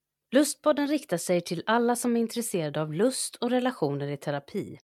Lustpodden riktar sig till alla som är intresserade av lust och relationer i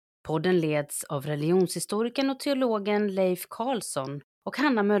terapi. Podden leds av religionshistorikern och teologen Leif Karlsson och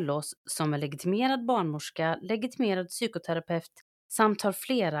Hanna Möllås som är legitimerad barnmorska, legitimerad psykoterapeut samt har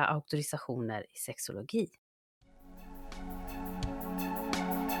flera auktorisationer i sexologi.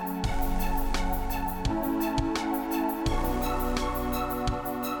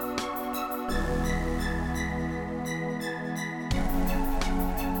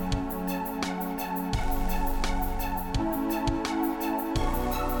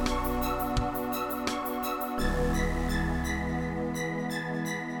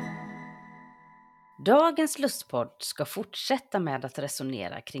 Dagens lustpodd ska fortsätta med att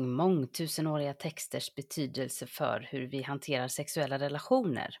resonera kring mångtusenåriga texters betydelse för hur vi hanterar sexuella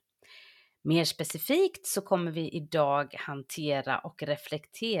relationer. Mer specifikt så kommer vi idag hantera och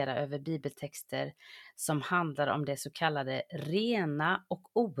reflektera över bibeltexter som handlar om det så kallade rena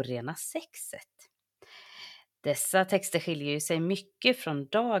och orena sexet. Dessa texter skiljer ju sig mycket från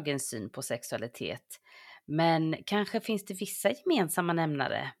dagens syn på sexualitet, men kanske finns det vissa gemensamma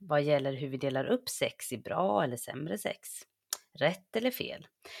nämnare vad gäller hur vi delar upp sex i bra eller sämre sex. Rätt eller fel.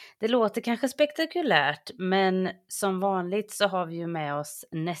 Det låter kanske spektakulärt, men som vanligt så har vi ju med oss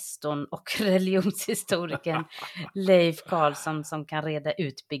nestorn och religionshistorikern Leif Karlsson som kan reda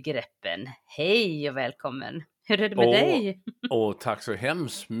ut begreppen. Hej och välkommen! Hur är det med dig? Tack så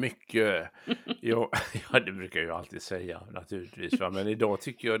hemskt mycket. Ja, det brukar jag ju alltid säga naturligtvis. Men idag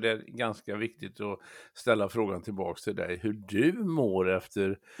tycker jag det är ganska viktigt att ställa frågan tillbaka till dig. Hur du mår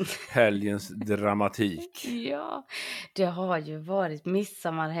efter helgens dramatik. Ja, det har ju varit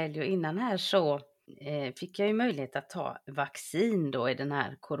midsommarhelg och innan här så fick jag ju möjlighet att ta vaccin då i den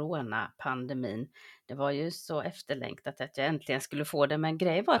här coronapandemin. Det var ju så efterlängtat att jag äntligen skulle få det, men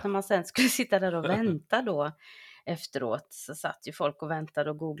grejen var att när man sen skulle sitta där och vänta då efteråt så satt ju folk och väntade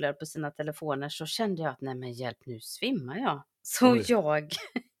och googlade på sina telefoner, så kände jag att nej men hjälp, nu svimmar jag. Så Oj.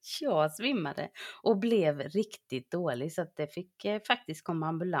 jag svimmade och blev riktigt dålig, så att det fick faktiskt komma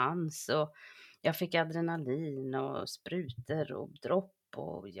ambulans och jag fick adrenalin och sprutor och dropp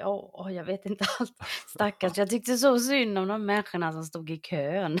och ja, jag vet inte allt. Stackars, jag tyckte så synd om de människorna som stod i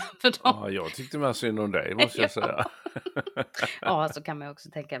kön. För Ja, jag tyckte mest synd om dig, måste jag säga. Ja, så kan man ju också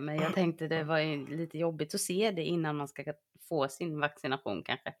tänka. Men jag tänkte det var ju lite jobbigt att se det innan man ska få sin vaccination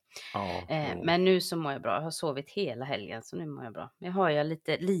kanske. Ja, Men nu så mår jag bra. Jag har sovit hela helgen så nu mår jag bra. Men jag har ju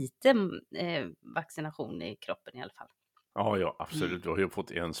lite vaccination i kroppen i alla fall. ja, absolut. Du har ju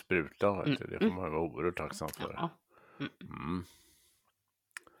fått en spruta. Det får man vara oerhört tacksam för. Ja.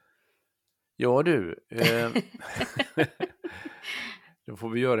 Ja du, då får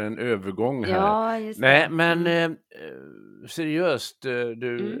vi göra en övergång här. Ja, just det. Nej, men seriöst,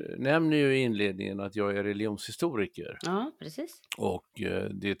 du nämner ju i inledningen att jag är religionshistoriker. Ja, precis. Och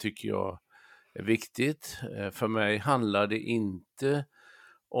det tycker jag är viktigt. För mig handlar det inte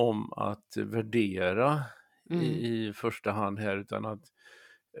om att värdera i första hand här, utan att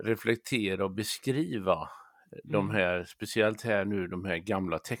reflektera och beskriva de här, speciellt här nu, de här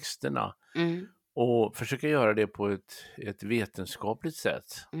gamla texterna. Och försöka göra det på ett vetenskapligt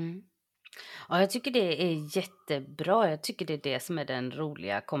sätt. Ja, jag tycker det är jättebra. Jag tycker det är det som är den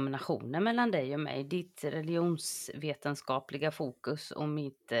roliga kombinationen mellan dig och mig. Ditt religionsvetenskapliga fokus och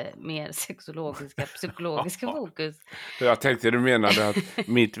mitt mer sexologiska, psykologiska fokus. Jag tänkte du menade att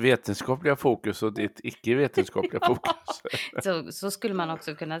mitt vetenskapliga fokus och ditt icke-vetenskapliga fokus. Så skulle man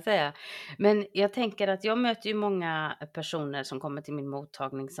också kunna säga. Men jag tänker att jag möter ju många personer som kommer till min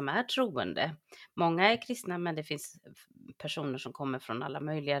mottagning som är troende. Många är kristna, men det finns personer som kommer från alla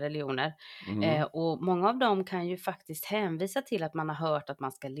möjliga religioner. Och många av dem kan ju faktiskt hänvisa till att man har hört att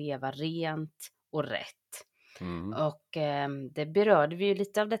man ska leva rent och rätt. Och det berörde vi ju,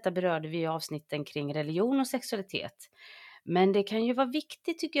 lite av detta berörde vi i avsnitten kring religion och sexualitet. Men det kan ju vara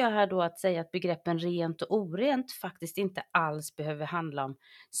viktigt tycker jag här då att säga att begreppen rent och orent faktiskt inte alls behöver handla om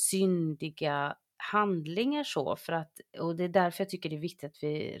syndiga handlingar så, för att, och det är därför jag tycker det är viktigt att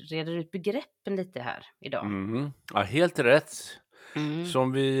vi reder ut begreppen lite här idag. Ja, helt rätt.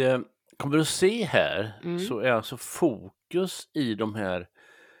 Som vi kommer att se här så är alltså fokus i de här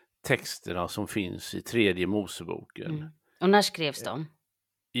texterna som finns i tredje Moseboken. Och när skrevs de?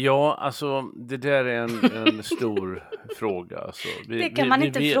 Ja, alltså det där är en stor fråga. Alltså. Det kan man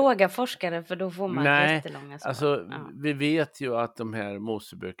inte fråga forskare för då får man jättelånga svar. Alltså, vi vet ju att de här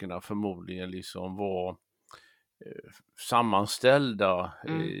Moseböckerna förmodligen liksom var sammanställda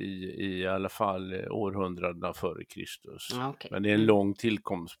i alla fall århundradena före Kristus. Men det är en lång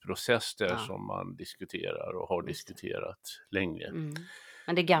tillkomstprocess där som man diskuterar och har diskuterat länge.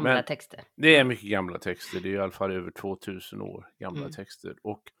 Men det är gamla Men texter. det är mycket gamla texter, det är i alla fall över 2000 år gamla Mm. texter.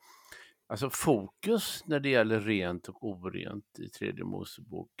 Och alltså fokus när det gäller rent och orent i tredje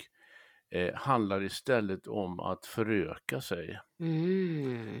Mosebok handlar istället om att föröka sig,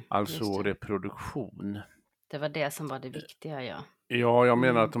 Just alltså det. reproduktion. Det var det som var det viktiga, ja. Ja, jag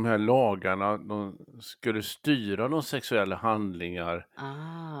menar att Mm. de här lagarna de skulle styra de sexuella handlingar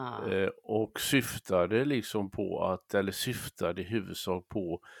Ah. och syftade liksom på att, eller syftade i huvudsak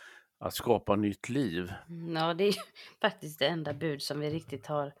på att skapa nytt liv. Ja, det är ju faktiskt det enda bud som vi riktigt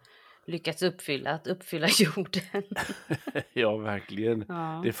har lyckats uppfylla, att uppfylla jorden. Ja, verkligen.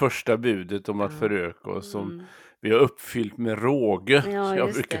 Ja, Det första budet om att ja. föröka oss som Mm. vi har uppfyllt med råge, Ja, som jag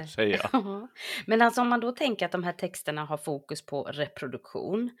just brukar det. säga. Ja. Men alltså om man då tänker att de här texterna har fokus på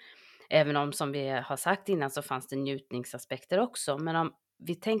reproduktion, även om som vi har sagt innan så fanns det njutningsaspekter också. Men om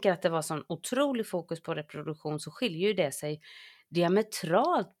vi tänker att det var sån otrolig fokus på reproduktion så skiljer ju det sig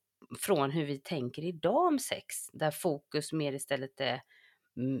diametralt från hur vi tänker idag om sex, där fokus mer istället är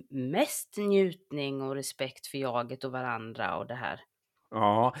mest njutning och respekt för jaget och varandra och det här.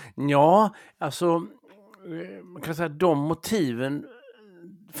 Ja, alltså man kan säga att de motiven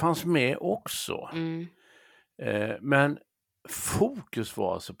fanns med också. Mm, Men fokus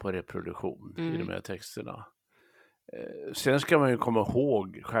var alltså på reproduktion i de mm, här texterna. Sen ska man ju komma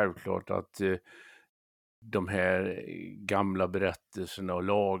ihåg självklart att de här gamla berättelserna och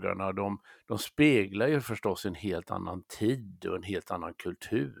lagarna, de speglar ju förstås en helt annan tid och en helt annan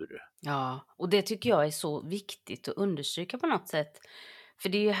kultur. ja, och det tycker jag är så viktigt att understryka på något sätt. För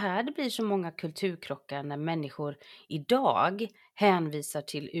det är ju här det blir så många kulturkrockar när människor idag hänvisar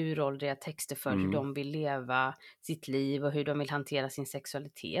till uråldriga texter för hur Mm. de vill leva sitt liv och hur de vill hantera sin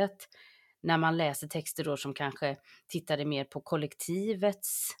sexualitet. När man läser texter då som kanske tittade mer på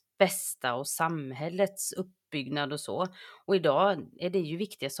kollektivets bästa och samhällets uppbyggnad och så. Och idag är det ju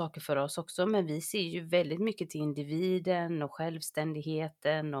viktiga saker för oss också, men vi ser ju väldigt mycket till individen och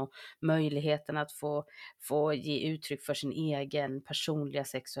självständigheten och möjligheten att få ge uttryck för sin egen personliga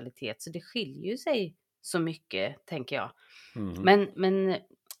sexualitet. Så det skiljer ju sig så mycket, tänker jag. Mm. Men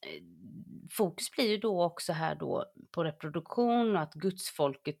fokus blir ju då också här då på reproduktion och att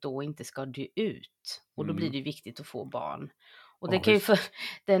gudsfolket då inte ska dö ut. Och då blir Mm. det ju viktigt att få barn. Och det Ja, kan ju för visst.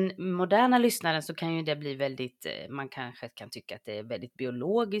 den moderna lyssnaren så kan ju det bli väldigt, man kanske kan tycka att det är väldigt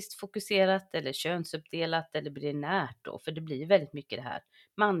biologiskt fokuserat eller könsuppdelat eller binärt då. För det blir ju väldigt mycket det här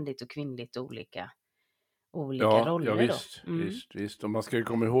manligt och kvinnligt och olika Ja, roller då. visst, visst. Och man ska ju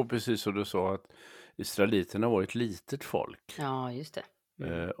komma ihåg precis som du sa att israeliterna var ett litet folk. Ja, just det.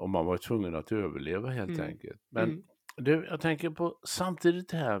 Och man var tvungen att överleva helt Mm. enkelt. Men Mm. du, jag tänker på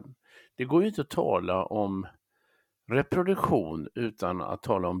samtidigt här, det går ju inte att tala om reproduktion utan att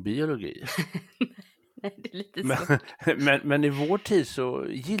tala om biologi. Nej, det är lite Men, svårt. men i vår tid så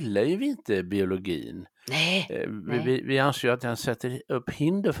gillar ju vi inte biologin. Nej, nej. Vi anser ju att den sätter upp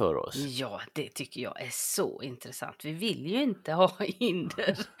hinder för oss. Ja, det tycker jag är så intressant. Vi vill ju inte ha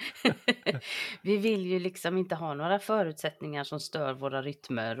hinder. Vi vill ju liksom inte ha några förutsättningar som stör våra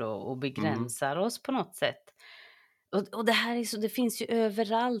rytmer och Mm. begränsar oss på något sätt. Och det här är så, det finns ju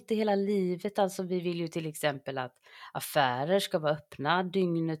överallt i hela livet. Alltså vi vill ju till exempel att affärer ska vara öppna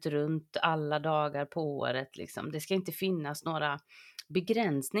dygnet runt, alla dagar på året. Liksom. Det ska inte finnas några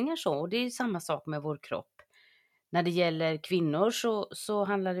begränsningar så. Och det är ju samma sak med vår kropp. När det gäller kvinnor så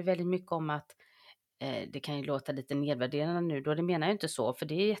handlar det väldigt mycket om att det kan ju låta lite nedvärderande nu då, det menar jag inte så, för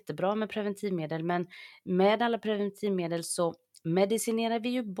det är jättebra med preventivmedel, men med alla preventivmedel så medicinerar vi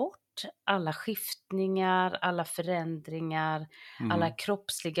ju bort alla skiftningar, alla förändringar, alla Mm.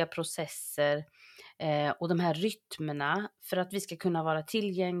 kroppsliga processer och de här rytmerna för att vi ska kunna vara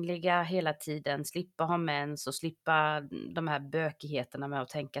tillgängliga hela tiden, slippa ha mens och slippa de här bökigheterna med att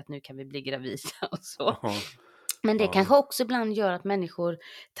tänka att nu kan vi bli gravida och så. Ja, Men det ja, kanske också ibland gör att människor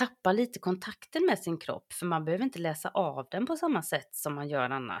tappar lite kontakten med sin kropp, för man behöver inte läsa av den på samma sätt som man gör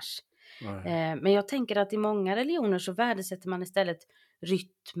annars. nej. Men jag tänker att i många religioner så värdesätter man istället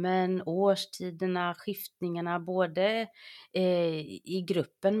rytmen, årstiderna, skiftningarna, både i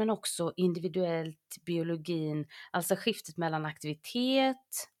gruppen men också individuellt, biologin, alltså skiftet mellan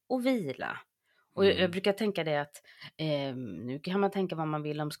aktivitet och vila. Och jag Mm. brukar tänka det att, nu kan man tänka vad man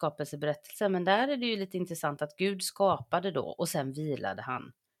vill om skapelseberättelsen, men där är det ju lite intressant att Gud skapade då och sen vilade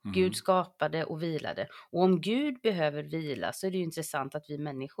han. Gud Mm. skapade och vilade. Och om Gud behöver vila så är det ju intressant att vi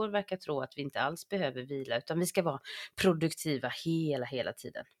människor verkar tro att vi inte alls behöver vila, utan vi ska vara produktiva hela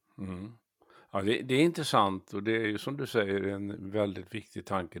tiden. Mm. Ja, det är intressant och det är ju som du säger en väldigt viktig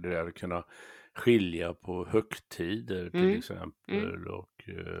tanke det där att kunna skilja på högtider till Mm, mm, exempel och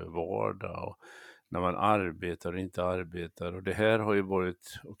vardag. Och när man arbetar och inte arbetar. Och det här har ju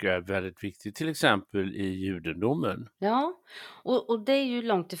varit och är väldigt viktigt, till exempel i judendomen. Ja, och det är ju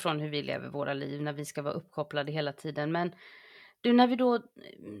långt ifrån hur vi lever våra liv när vi ska vara uppkopplade hela tiden. Men du, när vi då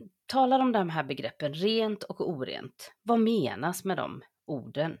talar om de här begreppen rent och orent, vad menas med de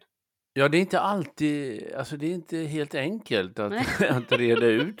orden? Ja, det är inte alltid, alltså det är inte helt enkelt att, Nej. att reda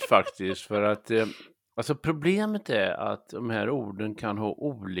ut faktiskt. För att alltså problemet är att de här orden kan ha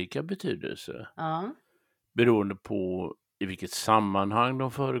olika betydelse Ja. beroende på i vilket sammanhang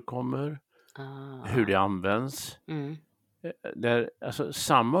de förekommer, hur det används. Mm. Alltså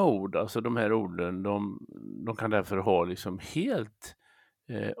samma ord, alltså de här orden, de kan därför ha liksom helt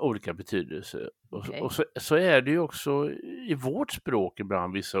olika betydelse. Okej. Och så är det ju också i vårt språk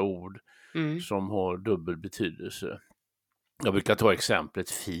ibland vissa ord Mm. som har dubbel betydelse. Jag brukar ta exemplet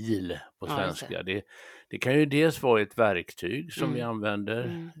fil på Ja, just det. svenska. Det kan ju dels vara ett verktyg som vi Mm.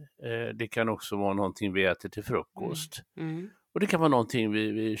 använder. Det kan också vara någonting vi äter till frukost. Mm. Och det kan vara någonting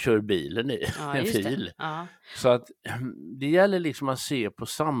vi kör bilen i, Ja, en just det. fil. Ja. Så att det gäller liksom att se på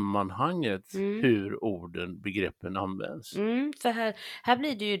sammanhanget Mm. hur orden, begreppen används. För här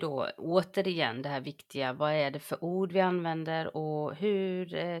blir det ju då återigen det här viktiga, vad är det för ord vi använder och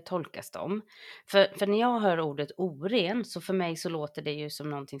hur tolkas de? För när jag hör ordet oren, så för mig så låter det ju som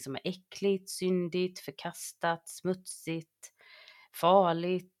någonting som är äckligt, syndigt, förkastat, smutsigt,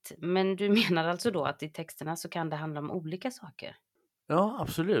 farligt. Men du menar alltså då att i texterna så kan det handla om olika saker? Ja,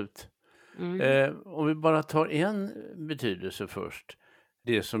 absolut. Om vi bara tar en betydelse först.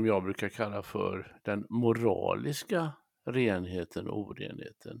 Det som jag brukar kalla för den moraliska renheten och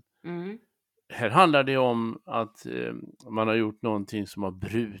orenheten. Mm. Här handlar det om att man har gjort någonting som har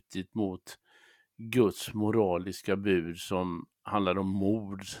brutit mot Guds moraliska bud som handlar om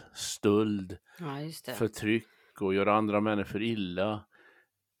mord, stöld, Ja, just det. förtryck och göra andra människor illa.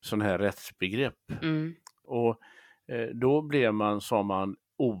 Sådana här rättsbegrepp. Mm. Och då blev man, sa man,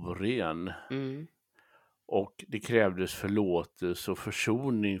 oren. Mm. Och det krävdes förlåtelse och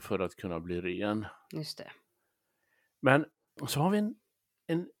försoning för att kunna bli ren. Just det. Men så har vi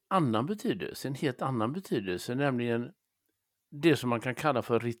en annan betydelse, en helt annan betydelse, nämligen det som man kan kalla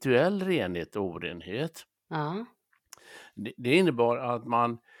för rituell renhet och orenhet. Ja. Det innebar att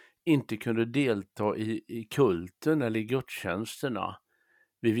man inte kunde delta i kulten eller i gudstjänsterna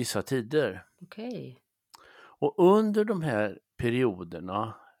vid vissa tider. Okej. Och under de här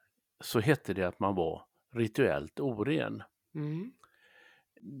perioderna så hette det att man var rituellt oren. Mm.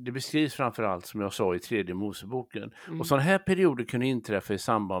 Det beskrivs framförallt, som jag sa, i tredje Moseboken. Mm. Och sådana här perioder kunde inträffa i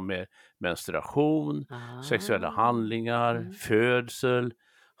samband med menstruation, sexuella handlingar, födsel,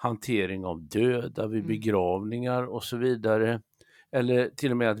 hantering av döda vid begravningar och så vidare. Eller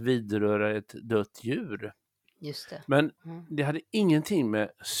till och med att vidröra ett dött djur. Just det. Men det hade ingenting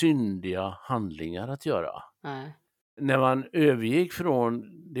med syndiga handlingar att göra. Nej. När man övergick från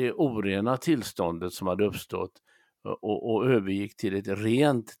det orena tillståndet som hade uppstått och övergick till ett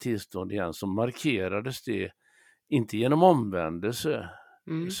rent tillstånd igen, så markerades det inte genom omvändelse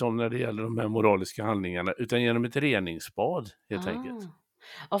som när det gäller de här moraliska handlingarna, utan genom ett reningsbad helt enkelt.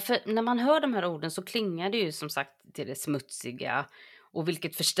 Ja, för när man hör de här orden så klingar det ju som sagt till det smutsiga, och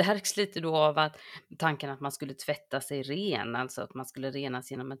vilket förstärks lite då av att tanken att man skulle tvätta sig ren, alltså att man skulle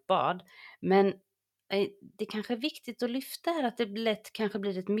renas genom ett bad. Men det kanske är viktigt att lyfta här att det lätt kanske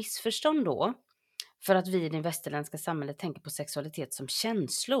blir ett missförstånd då. För att vi i det västerländska samhället tänker på sexualitet som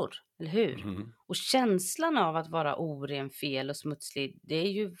känslor, eller hur? Och känslan av att vara oren, fel och smutslig, det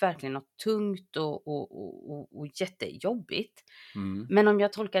är ju verkligen något tungt och jättejobbigt. Men om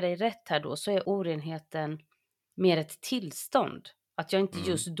jag tolkar dig rätt här då, så är orenheten mer ett tillstånd. Att jag inte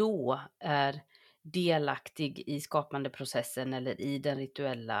just då är delaktig i skapandeprocessen eller i den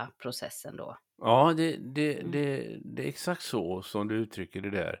rituella processen då. Ja, det är exakt så som du uttrycker det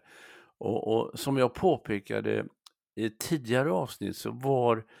där. Och som jag påpekade i ett tidigare avsnitt, så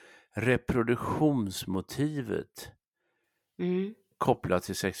var reproduktionsmotivet kopplat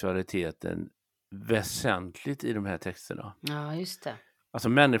till sexualiteten väsentligt i de här texterna. Ja, just det. Alltså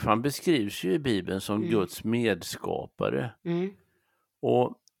människan beskrivs ju i Bibeln som Guds medskapare.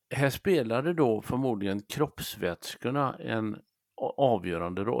 Och här spelade då förmodligen kroppsvätskorna en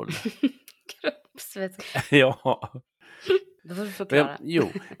avgörande roll. Kroppsvätska. Ja. Då får du förklara.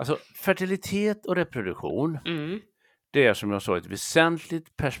 Alltså fertilitet och reproduktion, det är som jag sa ett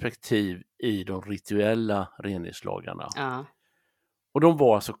väsentligt perspektiv i de rituella renhetslagarna. Ja. Och de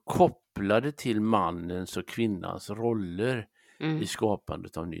var alltså kopplade till mannens och kvinnans roller i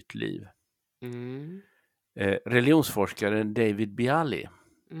skapandet av nytt liv. Religionsforskaren David Bialy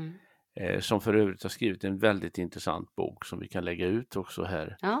som för övrigt har skrivit en väldigt intressant bok som vi kan lägga ut också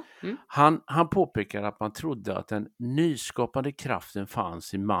här. Ja. Han påpekar att man trodde att den nyskapande kraften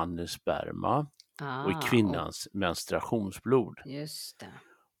fanns i mannens sperma och i Och kvinnans menstruationsblod. just det.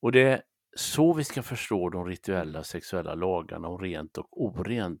 Och det är så vi ska förstå de rituella sexuella lagarna om rent och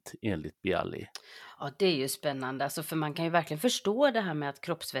orent enligt Bialy. Ja, det är ju spännande. Alltså, för man kan ju verkligen förstå det här med att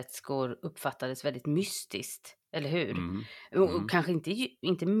kroppsvätskor uppfattades väldigt mystiskt, eller hur? Mm. Och kanske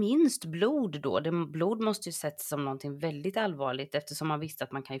inte minst blod då. Blod måste ju setts som någonting väldigt allvarligt eftersom man visste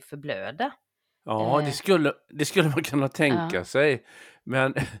att man kan ju förblöda. Ja, det skulle man kunna Ja. tänka sig.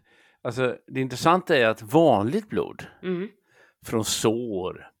 Men alltså, det intressanta är att vanligt blod Mm. från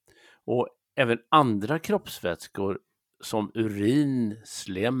sår och även andra kroppsvätskor som urin,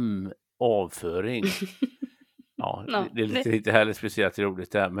 slem, avföring. Ja, Ja, det är inte heller speciellt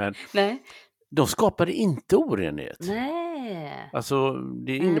roligt där, men nej. de skapade inte orenhet. Nej. Alltså,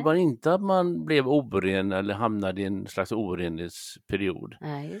 det innebar inte att man blev oren eller hamnade i en slags orenhetsperiod.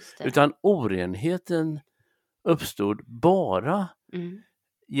 Nej, just det. Utan orenheten uppstod bara Mm.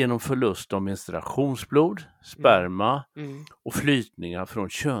 genom förlust av menstruationsblod, sperma Mm. och flytningar från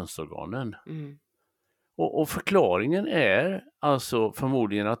könsorganen. Mm. Och förklaringen är alltså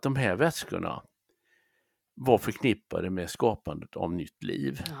förmodligen att de här vätskorna var förknippade med skapandet av nytt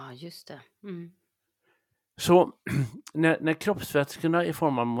liv. Ja, just det. Mm. Så när kroppsvätskorna i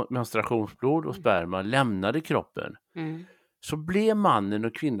form av menstruationsblod och sperma lämnade kroppen Mm. så blev mannen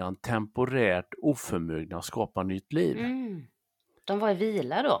och kvinnan temporärt oförmögna att skapa nytt liv. Mm. De var i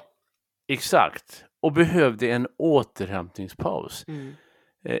vila då. Exakt, och behövde en återhämtningspaus. Mm.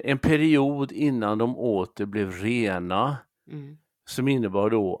 En period innan de åter blev rena, Mm. som innebar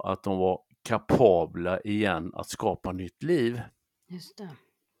då att de var kapabla igen att skapa nytt liv. Just det.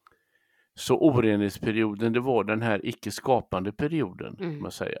 Så orenhetsperioden, det var den här icke-skapande perioden, kan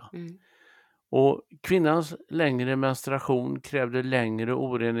man säga. Mm. Och kvinnans längre menstruation krävde längre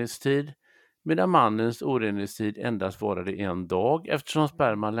orenhetstid, medan mannens orenhetstid endast varade en dag eftersom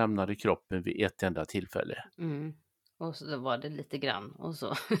sperman lämnade kroppen vid ett enda tillfälle. Mm. Och så var det lite grann och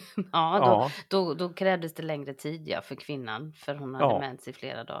så. Ja, Ja, då krävdes det längre tid för kvinnan för hon hade ja, mens i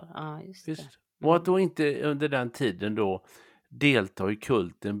flera dagar. Ja, just det. visst. Och att då inte under den tiden då delta i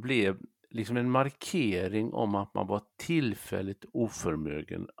kulten blev liksom en markering om att man var tillfälligt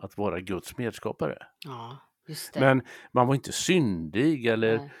oförmögen att vara Guds medskapare. Ja, just det. Men man var inte syndig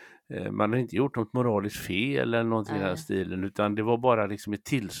eller Nej. man hade inte gjort något moraliskt fel eller någonting i den här Nej. stilen, utan det var bara liksom ett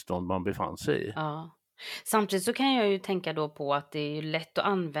tillstånd man befann sig i. Ja. Samtidigt så kan jag ju tänka då på att det är ju lätt att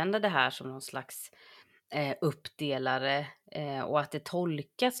använda det här som någon slags uppdelare och att det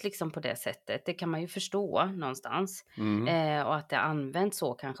tolkas liksom på det sättet. Det kan man ju förstå någonstans. Mm, Och att det används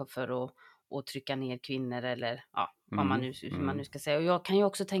så kanske för att trycka ner kvinnor eller vad man nu, hur man nu ska säga. Och jag kan ju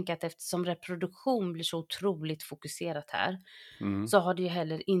också tänka att eftersom reproduktion blir så otroligt fokuserat här mm. så har det ju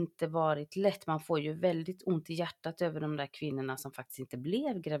heller inte varit lätt. Man får ju väldigt ont i hjärtat över de där kvinnorna som faktiskt inte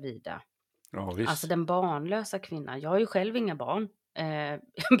blev gravida. Ja, visst. Alltså den barnlösa kvinnan. Jag har ju själv inga barn.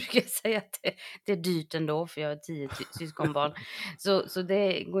 Jag brukar säga att det är dyrt ändå för jag har 10 syskonbarn. Så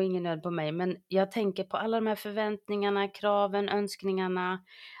det går ingen nöd på mig. Men jag tänker på alla de här förväntningarna, kraven, önskningarna.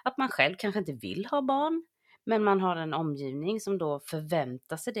 Att man själv kanske inte vill ha barn. Men man har en omgivning som då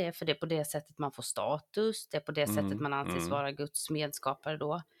förväntar sig det. För det är på det sättet man får status. Det är på det sättet man anses vara Guds medskapare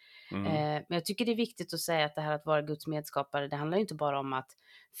då. Men jag tycker det är viktigt att säga att det här att vara Guds medskapare, det handlar ju inte bara om att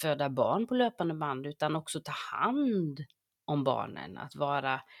föda barn på löpande band, utan också ta hand om barnen. Att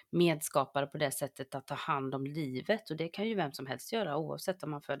vara medskapare på det sättet, att ta hand om livet. Och det kan ju vem som helst göra, oavsett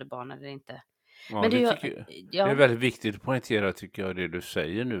om man föder barn eller inte. Ja, Men det det, är tycker jag. ja, Det är väldigt viktigt att poängtera, tycker jag, det du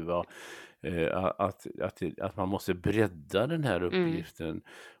säger nu. Va? Att man måste bredda den här uppgiften.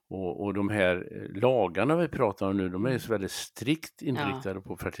 Och de här lagarna vi pratar om nu, de är ju så väldigt strikt inriktade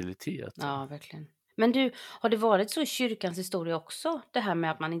på fertilitet. ja, verkligen. Men du, har det varit så i kyrkans historia också, det här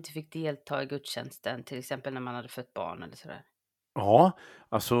med att man inte fick delta i gudstjänsten, till exempel när man hade fött barn eller sådär? Ja,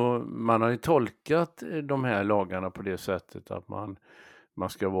 alltså man har ju tolkat de här lagarna på det sättet att man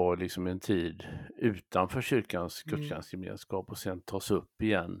ska vara liksom en tid utanför kyrkans gudstjänstgemenskap och sen tas upp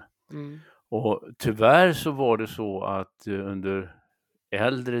igen. Mm. Och tyvärr så var det så att under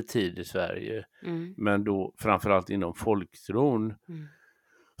äldre tid i Sverige, men då framförallt inom folktron,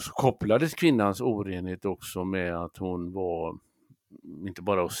 så kopplades kvinnans orenhet också med att hon var inte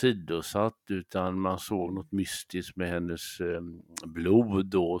bara åsidosatt, utan man såg något mystiskt med hennes blod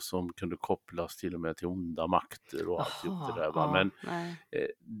då som kunde kopplas till och med till onda makter och allt det där. Va? Men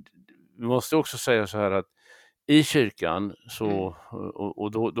vi måste också säga så här att I kyrkan så,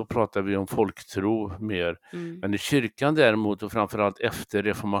 och då pratar vi om folktro mer, men i kyrkan däremot och framförallt efter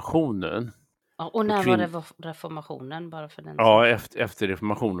reformationen. Ja, och när var det reformationen, bara för den Ja, efter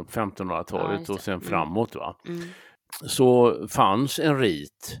reformationen på 1500-talet och sen framåt va. Så fanns en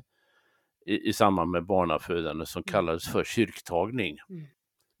rit i samband med barnafödande som kallades för kyrktagning.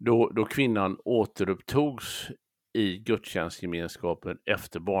 Då kvinnan återupptogs i gudstjänstgemenskapen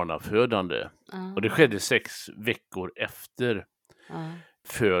efter barnafödande. Och det skedde 6 veckor efter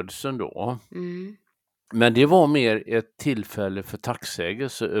födseln då. Men det var mer ett tillfälle för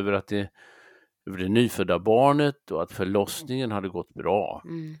tacksägelse över över det nyfödda barnet och att förlossningen hade gått bra.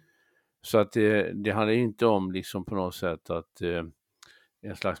 Så att det handlar inte om liksom på något sätt att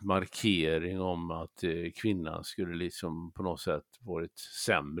en slags markering om att kvinnan skulle liksom på något sätt varit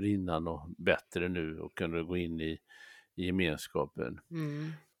sämre innan och bättre nu och kunde gå in i gemenskapen.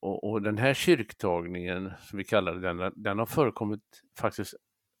 Och den här kyrktagningen som vi kallar den har förekommit faktiskt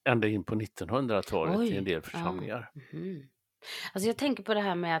ända in på 1900-talet i en del församlingar. Alltså jag tänker på det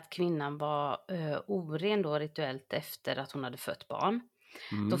här med att kvinnan var oren då rituellt efter att hon hade fött barn.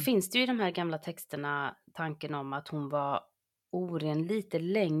 Då finns det ju i de här gamla texterna tanken om att hon var oren lite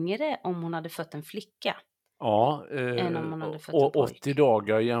längre om hon hade fött en flicka. Ja, än om hon hade fött en pojk. 80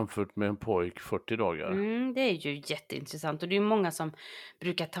 dagar jämfört med en pojk 40 dagar. Det är ju jätteintressant och det är ju många som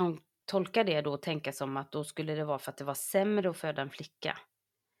brukar tolka det då och tänka som att då skulle det vara för att det var sämre att föda en flicka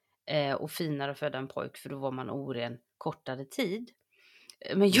och finare att föda en pojk för då var man oren kortare tid.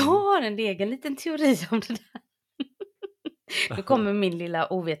 Men jag har en egen liten teori om det där. Nu kommer min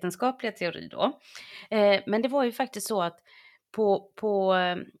lilla ovetenskapliga teori då. Men det var ju faktiskt så att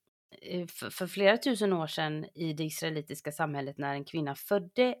för flera tusen år sedan i det israelitiska samhället när en kvinna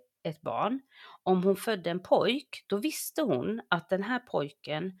födde ett barn, om hon födde en pojk, då visste hon att den här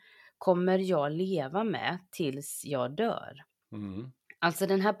pojken kommer jag leva med tills jag dör. Alltså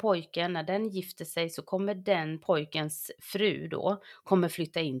den här pojken, när den gifter sig så kommer den pojkens fru då kommer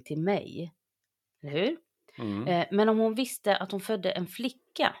flytta in till mig. Eller hur? Men om hon visste att hon födde en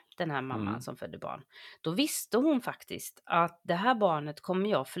flicka, den här mamman som födde barn, då visste hon faktiskt att det här barnet kommer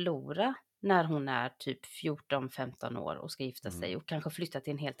jag förlora när hon är typ 14-15 år och ska gifta sig och kanske flytta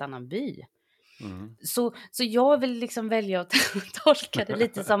till en helt annan by. Så jag vill liksom välja att tolka det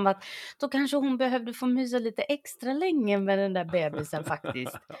lite som att då kanske hon behövde få mysa lite extra länge med den där bebisen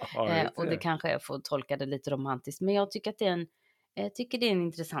faktiskt. Och det kanske jag får tolka det lite romantiskt, men jag tycker att det är en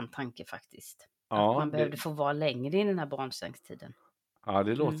intressant tanke faktiskt. Att man behövde få vara längre i den här barnsängstiden. Ja,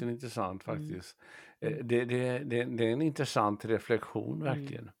 det låter intressant faktiskt. Det är en intressant reflektion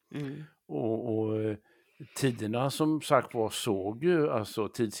verkligen. Och tiderna som sagt såg ju, alltså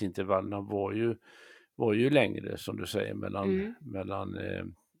tidsintervallerna var ju längre som du säger mellan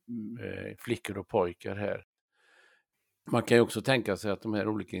flickor och pojkar här. Man kan ju också tänka sig att de här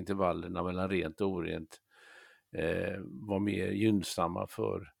olika intervallerna mellan rent och orent var mer gynnsamma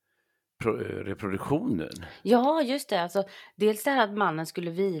för reproduktionen. Ja, just det. Alltså, dels det här att mannen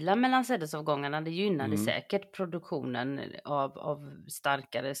skulle vila mellan sädesavgångarna, det gynnade säkert produktionen av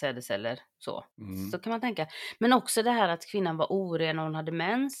starkare sädesceller. Så kan man tänka. Men också det här att kvinnan var oren när hon hade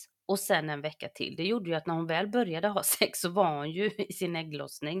mens och sen en vecka till. Det gjorde ju att när hon väl började ha sex så var hon ju i sin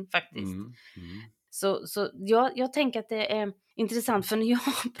ägglossning faktiskt. Så jag tänker att det är intressant för när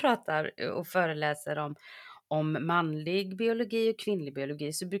jag pratar och föreläser om manlig biologi och kvinnlig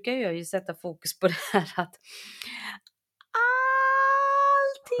biologi så brukar jag ju sätta fokus på det här att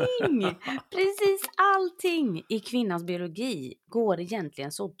precis allting i kvinnans biologi går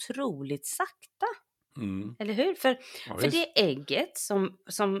egentligen så otroligt sakta. Eller hur? För det ägget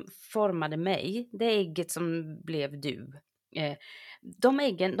som formade mig, det ägget som blev du, de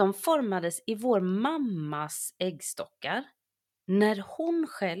äggen de formades i vår mammas äggstockar när hon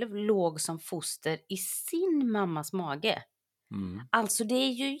själv låg som foster i sin mammas mage. Alltså det är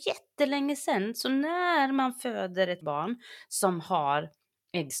ju jättelänge sedan, så när man föder ett barn som har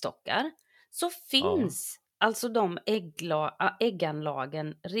äggstockar så finns alltså de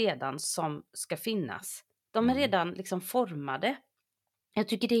ägganlagen redan som ska finnas. De är redan liksom formade. Jag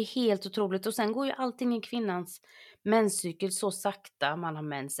tycker det är helt otroligt. Och sen går ju allting i kvinnans menscykel så sakta. Man har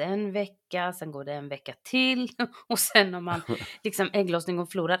mens en vecka, sen går det en vecka till. Och sen har man liksom ägglossning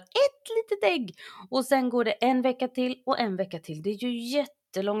och förlorar ett litet ägg. Och sen går det en vecka till och en vecka till. Det är ju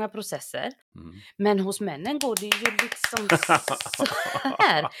jättelånga processer. Men hos männen går det ju liksom så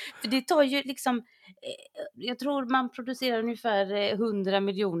här. För det tar ju liksom, jag tror man producerar ungefär 100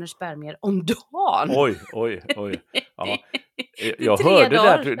 miljoner spermier om dagen. Oj. Ja. Jag hörde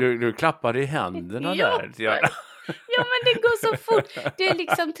där, du klappade i händerna där. Ja, men det går så fort. Det är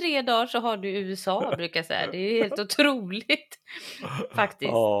liksom 3 dagar så har du USA, brukar jag säga. Det är helt otroligt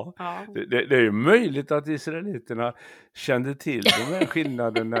faktiskt. Ja, Ja. det är ju möjligt att israeliterna kände till de här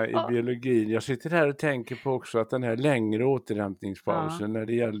skillnaderna i Ja. biologin. Jag sitter här och tänker på också att den här längre återhämtningspausen när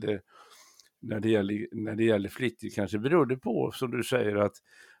det gäller flickor kanske berodde på, som du säger,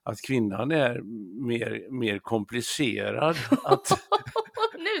 att kvinnan är mer komplicerad att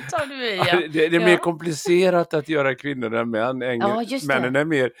Nu tar du i, ja. det är mer Ja. komplicerat att göra kvinnor än män. Ja, just det. Männen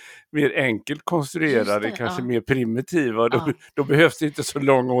är mer enkelt konstruerade, Just det, kanske ja. mer primitiva. Ja. Då behövs det inte så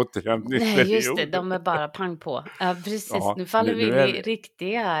lång återhämtningsperiod. Nej, just det. De är bara pang på. Ja, precis. Ja, Nu faller vi nu in är i vi-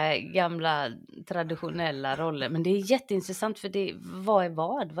 riktiga gamla traditionella roller. Men det är jätteintressant för vad är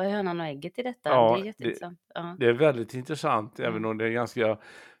vad? Vad är hönan och ägget i detta? Ja, Det är jätteintressant. Ja, det är väldigt intressant, även om det är ganska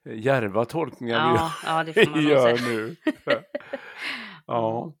djärva tolkningar ja, det får man vi nog gör säga. nu.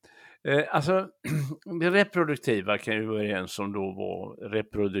 Ja. Alltså, det reproduktiva kan ju vara överens om då var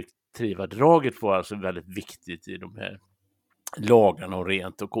reproduktiva draget var alltså väldigt viktigt i de här lagarna om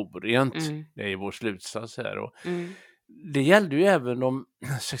rent och orent. Mm. Det är ju vår slutsats här. Och Mm. det gällde ju även de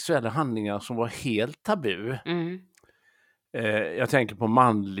sexuella handlingar som var helt tabu. Mm. Jag tänker på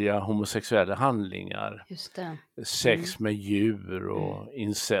manliga homosexuella handlingar, Just det. sex med djur och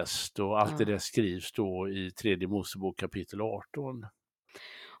incest och allt det Ja. där skrivs då i tredje Mosebok kapitel 18.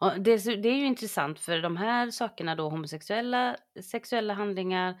 Och det är ju intressant för de här sakerna då, homosexuella sexuella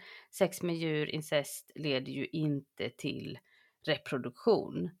handlingar, sex med djur, incest, leder ju inte till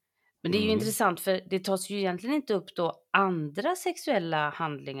reproduktion. Men det är ju intressant för det tas ju egentligen inte upp då andra sexuella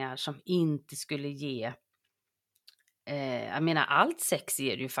handlingar som inte skulle ge jag menar allt sex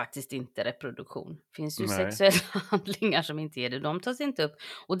ger ju faktiskt inte reproduktion. Det finns ju Nej. sexuella handlingar som inte ger det, de tas inte upp.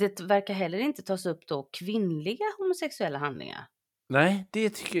 Och det verkar heller inte tas upp då kvinnliga homosexuella handlingar. Nej, det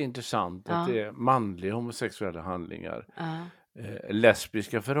tycker jag är intressant, att Ja. det är manliga homosexuella handlingar. Ja.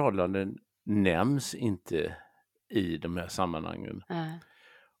 Lesbiska förhållanden nämns inte i de här sammanhangen.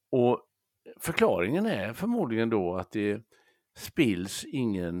 Och förklaringen är förmodligen då att det spills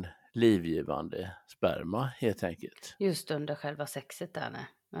ingen livgivande sperma helt enkelt. Just under själva sexet där, nej.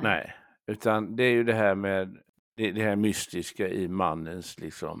 Nej, utan det är ju det här med det här mystiska i mannens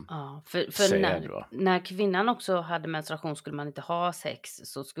liksom Ja, för säd, va? när kvinnan också hade menstruation skulle man inte ha sex.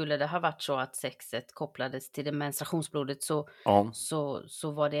 Så skulle det ha varit så att sexet kopplades till det menstruationsblodet Ja,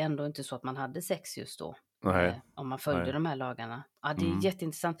 så var det ändå inte så att man hade sex just då. nej. Om man följde Nej. de här lagarna. Ja, det är Mm.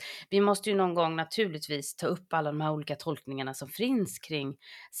 jätteintressant. Vi måste ju någon gång naturligtvis ta upp alla de här olika tolkningarna som finns kring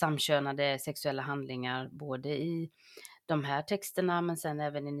samkönade sexuella handlingar, både i de här texterna men sen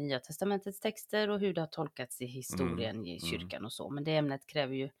även i Nya testamentets texter och hur det har tolkats i historien i kyrkan och så. Men det ämnet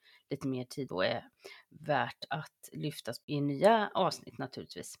kräver ju lite mer tid och är värt att lyftas i nya avsnitt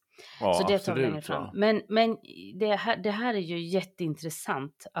naturligtvis. Ja, Så det tar vi längre absolut, fram. va? Men det här är ju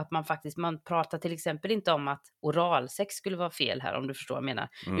jätteintressant att man pratar till exempel inte om att oralsex skulle vara fel här, om du förstår vad jag menar.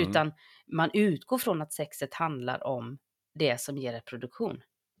 Utan man utgår från att sexet handlar om det som ger reproduktion.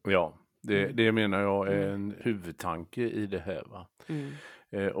 Ja, det menar jag är en huvudtanke i det här, va?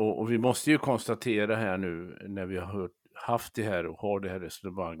 Och vi måste ju konstatera här nu när vi har haft det här och har det här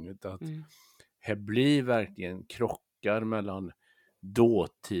resonemanget att här blir verkligen krockar mellan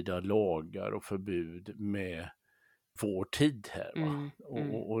dåtida lagar och förbud med vår tid här, va?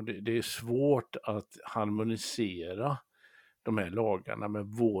 Och det är svårt att harmonisera de här lagarna med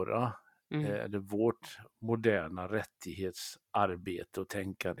vårt moderna rättighetsarbete och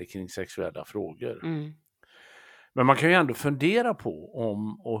tänkande kring sexuella frågor. Men man kan ju ändå fundera på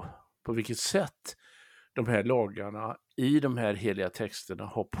om och på vilket sätt de här lagarna i de här heliga texterna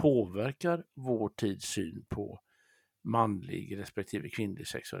har påverkat vår tids syn på manlig respektive kvinnlig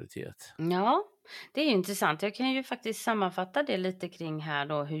sexualitet. Ja, det är ju intressant. Jag kan ju faktiskt sammanfatta det lite kring här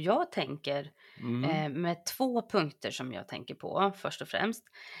då hur jag tänker med 2 punkter som jag tänker på först och främst.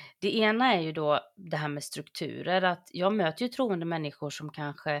 Det ena är ju då det här med strukturer, att jag möter ju troende människor som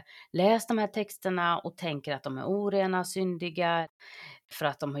kanske läst de här texterna och tänker att de är orena, syndiga för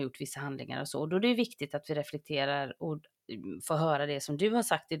att de har gjort vissa handlingar och så. Och då är det viktigt att vi reflekterar och får höra det som du har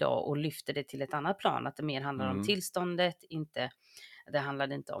sagt idag och lyfter det till ett annat plan, att det mer handlar om tillståndet, det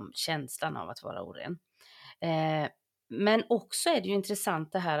handlade inte om känslan av att vara oren. Men också är det ju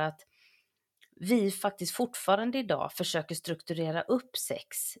intressant det här att vi faktiskt fortfarande idag försöker strukturera upp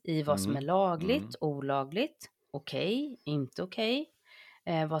sex i vad som är lagligt, olagligt, okej, inte okej.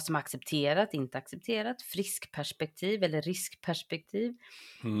 Vad som är accepterat, inte accepterat, friskperspektiv eller riskperspektiv.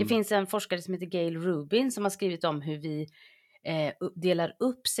 Det finns en forskare som heter Gail Rubin som har skrivit om hur vi delar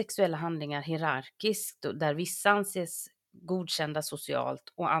upp sexuella handlingar hierarkiskt, där vissa anses godkända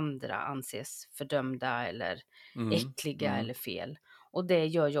socialt och andra anses fördömda eller äckliga eller fel. Och det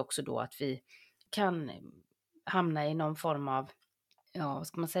gör ju också då att vi kan hamna i någon form av, ja, vad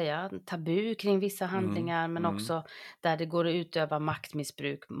ska man säga, tabu kring vissa handlingar, men också där det går att utöva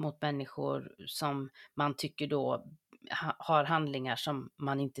maktmissbruk mot människor som man tycker då har handlingar som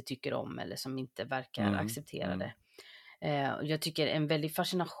man inte tycker om eller som inte verkar accepterade. Jag tycker en väldig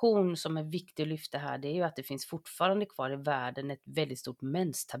fascination som är viktig att lyfta här, det är ju att det finns fortfarande kvar i världen ett väldigt stort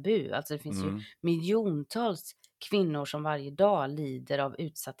menstabu. Alltså det finns ju miljontals kvinnor som varje dag lider av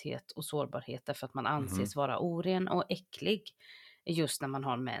utsatthet och sårbarhet därför att man anses vara oren och äcklig just när man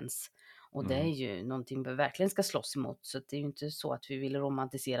har mens. Och det är ju någonting vi verkligen ska slåss emot, så det är ju inte så att vi vill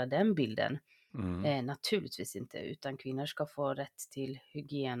romantisera den bilden. Naturligtvis inte, utan kvinnor ska få rätt till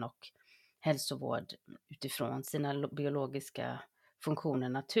hygien och hälsovård utifrån sina biologiska funktioner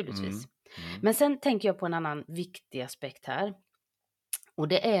naturligtvis. Men sen tänker jag på en annan viktig aspekt här. Och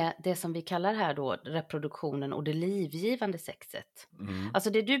det är det som vi kallar här då reproduktionen och det livgivande sexet. Alltså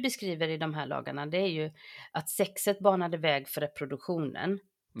det du beskriver i de här lagarna, det är ju att sexet banade väg för reproduktionen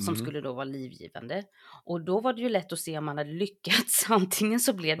som skulle då vara livgivande. Och då var det ju lätt att se om man hade lyckats. Antingen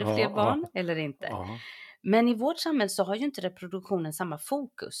så blev det fler barn eller inte. Men i vårt samhälle så har ju inte reproduktionen samma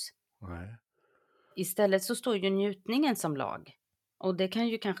fokus. Nej. Istället så står ju njutningen som lag. Och det kan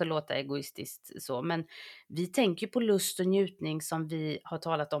ju kanske låta egoistiskt så, men vi tänker på lust och njutning som vi har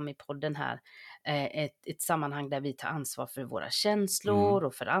talat om i podden här. Ett sammanhang där vi tar ansvar för våra känslor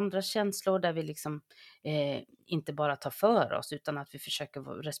och för andras känslor, där vi liksom inte bara tar för oss utan att vi försöker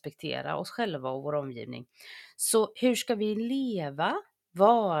respektera oss själva och vår omgivning. Så hur ska vi leva,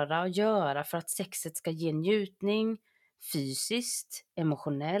 vara och göra för att sexet ska ge njutning fysiskt,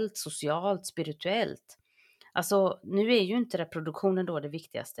 emotionellt, socialt, spirituellt? Alltså nu är ju inte reproduktionen då det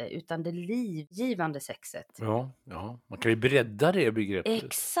viktigaste utan det livgivande sexet. Ja, man kan ju bredda det begreppet.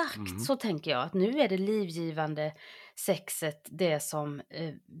 Exakt, så tänker jag. Att nu är det livgivande sexet det som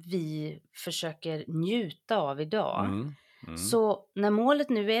vi försöker njuta av idag. Så när målet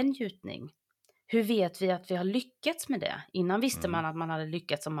nu är njutning, hur vet vi att vi har lyckats med det? Innan visste man att man hade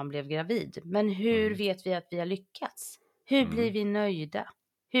lyckats om man blev gravid. Men hur vet vi att vi har lyckats? Hur blir vi nöjda?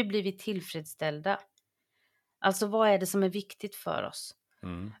 Hur blir vi tillfredsställda? Alltså vad är det som är viktigt för oss?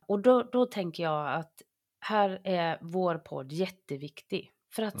 Och då tänker jag att här är vår podd jätteviktig.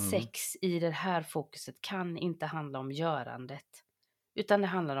 För att sex i det här fokuset kan inte handla om görandet. Utan det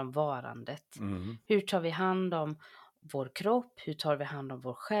handlar om varandet. Hur tar vi hand om vår kropp? Hur tar vi hand om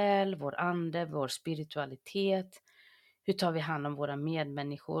vår själ, vår ande, vår spiritualitet? Hur tar vi hand om våra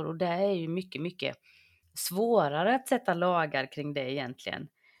medmänniskor? Och det är ju mycket, mycket svårare att sätta lagar kring det egentligen.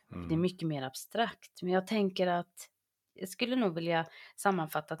 Det är mycket mer abstrakt. Men jag tänker att jag skulle nog vilja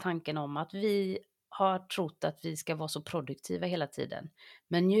sammanfatta tanken om att vi har trott att vi ska vara så produktiva hela tiden.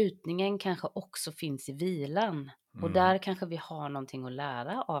 Men njutningen kanske också finns i vilan. Och där kanske vi har någonting att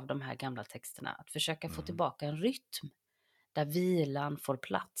lära av de här gamla texterna. Att försöka få tillbaka en rytm där vilan får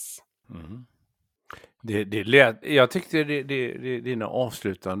plats. Jag tyckte dina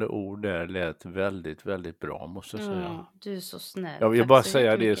avslutande ord där lät väldigt, väldigt bra, måste jag säga. Du är så snäll. Jag vill bara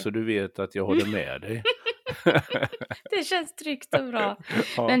säga det så du vet att jag håller med dig. Det känns tryggt och bra.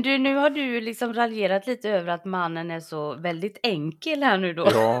 Men nu har du liksom raljerat lite över att mannen är så väldigt enkel här nu då.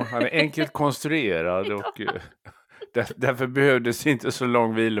 Ja, han är enkelt konstruerad och därför behövdes inte så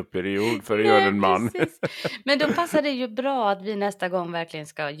lång viloperiod för att göra en man. Precis. Men då passar det ju bra att vi nästa gång verkligen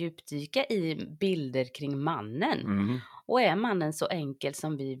ska djupdyka i bilder kring mannen. Och är mannen så enkel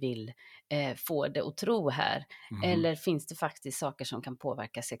som vi vill få det att tro här? Eller finns det faktiskt saker som kan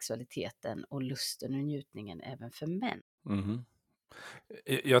påverka sexualiteten och lusten och njutningen även för män?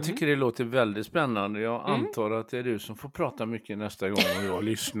 Jag tycker det låter väldigt spännande. Jag antar att det är du som får prata mycket nästa gång och jag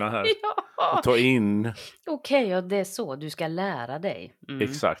lyssnar här. Och ta in. Okej, och det är så du ska lära dig.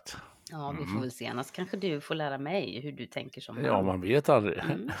 Exakt. Ja, vi får väl se. Annars kanske du får lära mig hur du tänker som man. Ja, man vet aldrig.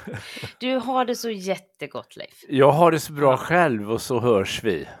 Du har det så jättegott, Leif. Jag har det så bra själv och så hörs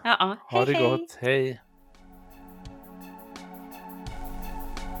vi. Ja, ha det gott. Hej.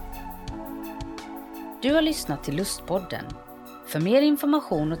 Du har lyssnat till Lustpodden. För mer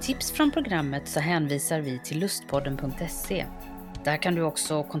information och tips från programmet så hänvisar vi till lustpodden.se. Där kan du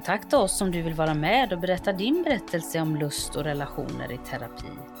också kontakta oss om du vill vara med och berätta din berättelse om lust och relationer i terapi.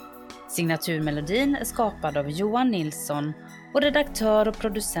 Signaturmelodin är skapad av Johan Nilsson och redaktör och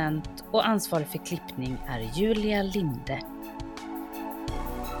producent och ansvarig för klippning är Julia Linde.